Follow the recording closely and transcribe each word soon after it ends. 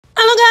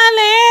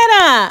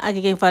aqui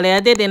quem fala é a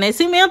Dede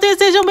Nascimento e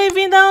sejam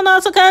bem-vindos ao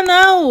nosso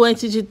canal.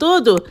 Antes de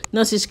tudo,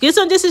 não se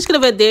esqueçam de se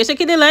inscrever, deixa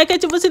aquele like e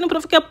ativa o sininho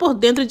para ficar por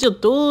dentro de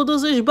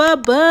todos os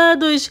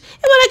babados.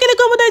 E para aquele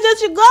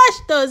comandante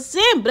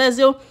gostosinho,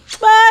 Brasil,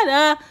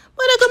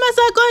 Bora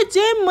começar com a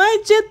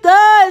Diamante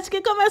 2,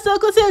 que começou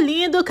com seu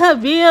lindo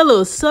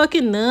cabelo. Só que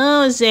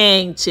não,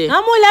 gente.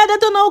 A mulher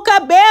detonou o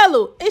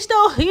cabelo.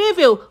 Está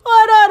horrível,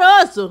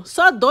 horroroso.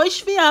 Só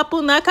 2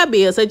 fiapos na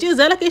cabeça. Diz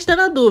ela que está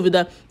na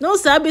dúvida. Não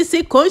sabe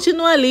se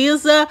continua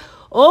lisa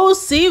ou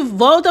se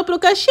volta pro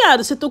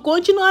cacheado. Se tu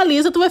continuar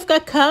lisa, tu vai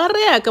ficar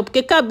careca.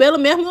 Porque cabelo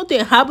mesmo não tem.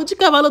 Rabo de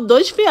cavalo,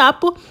 2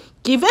 fiapos.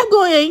 Que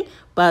vergonha, hein?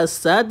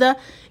 Passada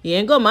e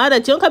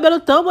engomada. Tinha um cabelo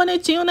tão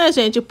bonitinho, né,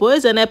 gente?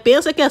 Pois é, né?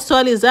 Pensa que é só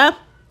alisar?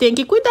 Tem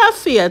que cuidar,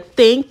 fia.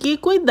 Tem que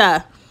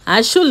cuidar.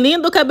 Acho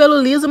lindo o cabelo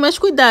liso, mas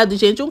cuidado,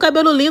 gente. Um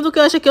cabelo lindo que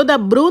eu acho que é o da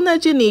Bruna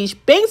Diniz.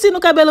 Pense no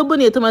cabelo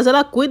bonito, mas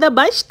ela cuida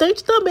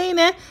bastante também,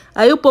 né?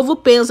 Aí o povo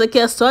pensa que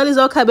é só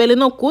alisar o cabelo e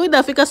não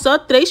cuida, fica só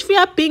 3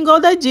 fiapinhos igual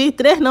da Di.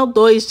 3 não,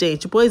 2,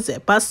 gente. Pois é,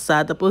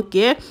 passada,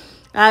 porque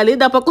ali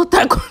dá pra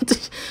contar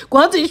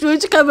quantos fios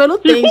de cabelo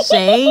tem,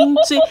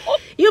 gente.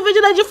 E o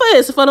vídeo da Di foi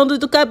esse, falando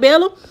do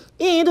cabelo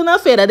e indo na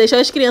feira. Deixou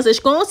as crianças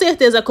com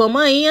certeza com a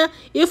manhinha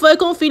e foi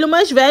com o filho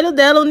mais velho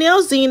dela, o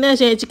Nielzim, né,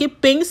 gente? Que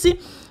pense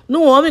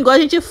no homem, igual a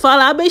gente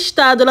fala,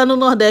 abestado lá no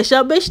Nordeste.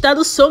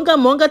 Abestado,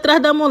 songamonga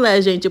atrás da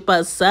mulher, gente.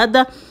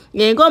 Passada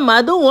e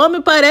engomado. O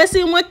homem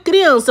parece uma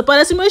criança,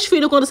 parece meus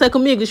filhos quando saem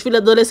comigo, os filhos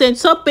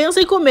adolescentes. Só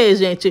pensam em comer,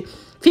 gente.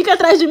 Fica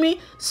atrás de mim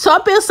só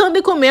pensando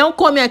em comer. Um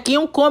come aqui,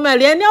 um come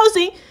ali. É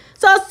Nielzim.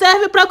 Só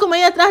serve pra comer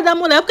e ir atrás da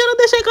mulher, porque não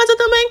deixa em casa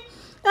também.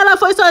 Ela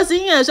foi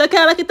sozinha, já que é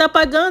ela que tá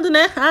pagando,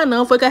 né? Ah,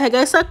 não, foi carregar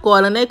essa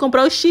sacola, né? E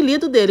comprar o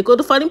estilito dele.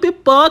 Quando fala em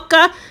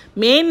pipoca,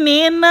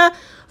 menina,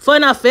 foi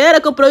na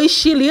feira, comprou o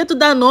estilito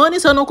da Noni,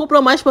 só não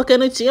comprou mais porque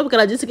não tinha, porque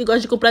ela disse que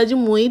gosta de comprar de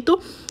muito,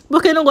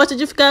 porque não gosta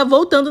de ficar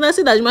voltando na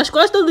cidade. Mas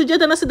gosta todo dia de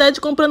estar na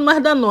cidade comprando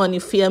mais da Noni,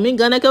 fia. Me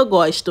engana que eu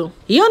gosto.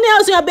 E o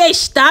Nielzim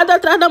abestado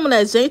atrás da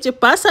mulher. Gente,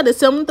 passa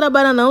desse homem não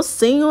trabalha não,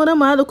 senhor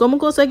amado. Como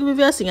consegue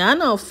viver assim? Ah,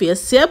 não, fia.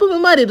 Se é pro meu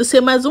marido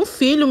ser mais um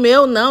filho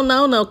meu, não,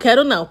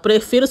 quero não.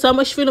 Prefiro só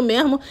meus filhos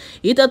mesmo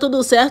e tá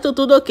tudo certo,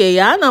 tudo ok.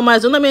 Ah, não,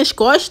 mais um nas minhas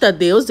costas,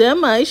 Deus é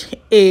mais.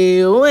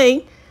 Eu,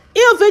 hein?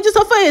 E o vídeo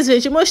só foi isso,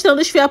 gente,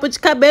 mostrando os fiapos de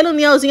cabelo, o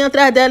Nielzim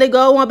atrás dela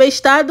igual um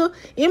abestado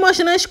e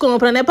mostrando as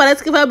compras, né?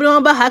 Parece que vai abrir uma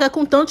barraca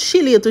com tanto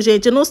chilito,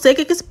 gente. Eu não sei o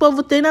que esse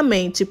povo tem na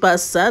mente.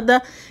 Passada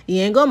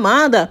e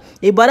engomada.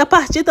 E bora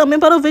partir também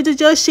para o vídeo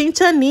de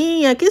Oxente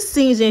Aninha, que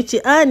sim,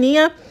 gente, a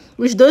Aninha,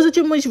 os 2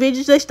 últimos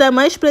vídeos já está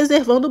mais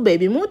preservando o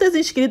baby. Muitas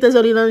inscritas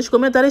eu li lá nos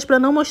comentários para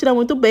não mostrar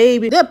muito o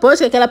baby. Depois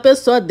que aquela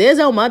pessoa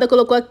desalmada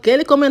colocou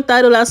aquele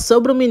comentário lá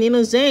sobre o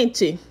menino,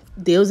 gente,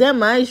 Deus é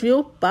mais,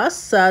 viu?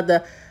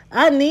 Passada.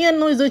 A Aninha,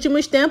 nos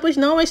últimos tempos,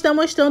 não está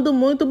mostrando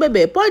muito o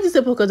bebê. Pode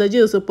ser por causa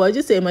disso?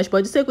 Pode ser, mas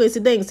pode ser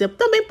coincidência?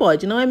 Também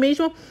pode, não é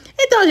mesmo?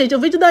 Então, gente, o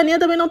vídeo da Aninha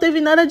também não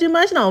teve nada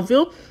demais não,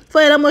 viu?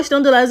 Foi ela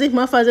mostrando lá as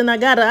irmãs fazendo a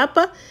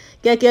garapa,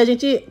 que aqui a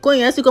gente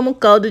conhece como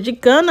caldo de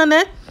cana,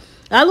 né?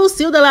 A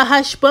Lucilda lá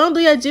raspando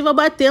e a Diva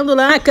batendo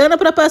lá a cana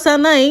para passar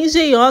na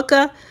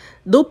engenhoca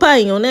do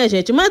painho, né,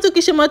 gente? Mas o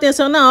que chamou a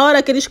atenção na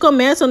hora que eles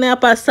começam, né, a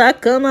passar a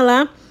cana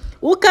lá,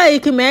 o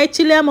Kaique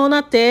mete-lhe a mão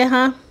na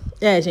terra.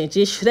 É,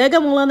 gente, esfrega a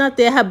mão lá na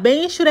terra,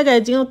 bem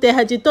esfregadinho,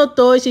 terra de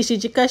totô, xixi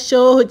de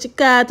cachorro, de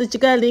gato, de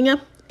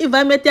galinha, e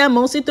vai meter a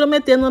mão se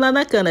intrometendo lá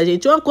na cana,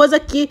 gente. Uma coisa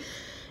que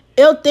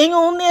eu tenho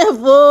um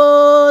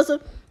nervoso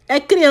é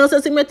criança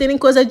se metendo em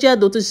coisa de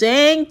adulto.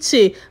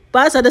 Gente,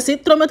 passada, se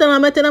intrometendo lá,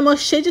 metendo a mão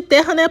cheia de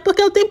terra, né?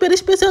 Porque é o tempero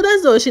especial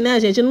das hoje,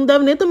 né, gente? Não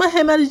deve nem tomar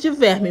remédio de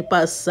verme.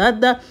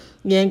 Passada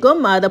e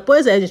engomada.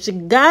 Pois é, gente,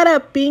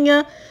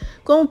 garapinha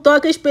com um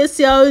toque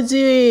especial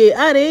de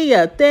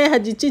areia, terra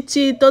de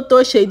titi,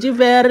 totô cheio de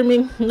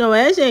verme, não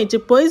é, gente?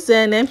 Pois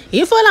é, né?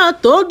 E foi lá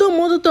todo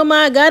mundo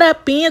tomar a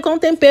garapinha com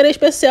tempero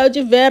especial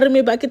de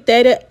verme,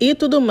 bactéria e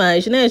tudo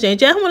mais, né,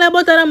 gente? E as mulheres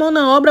botaram a mão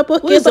na obra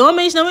porque os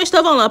homens não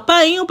estavam lá.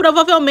 Painho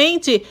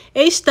provavelmente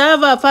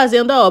estava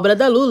fazendo a obra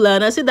da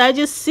Lula na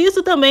cidade.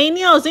 Cisso também.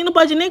 Nielzim não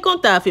pode nem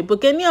contar, filho,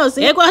 porque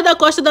Nielzim é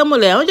guarda-costas da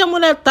mulher. Onde a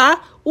mulher tá,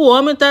 o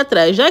homem tá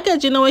atrás. Já que a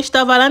Di não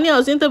estava lá,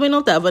 Nielzim também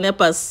não tava, né?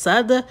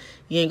 Passada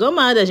e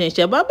engomada, gente.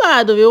 É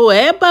babado, viu?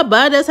 É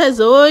babado essas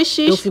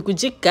oxes. Eu fico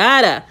de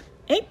cara.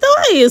 Então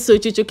é isso,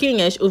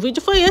 tchutchuquinhas. O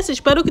vídeo foi esse.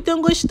 Espero que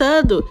tenham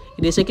gostado.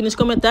 E deixa aqui nos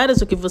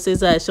comentários o que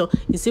vocês acham.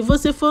 E se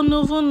você for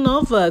novo ou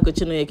nova,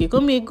 continue aqui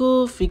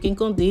comigo. Fiquem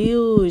com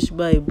Deus.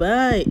 Bye,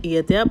 bye. E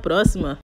até a próxima.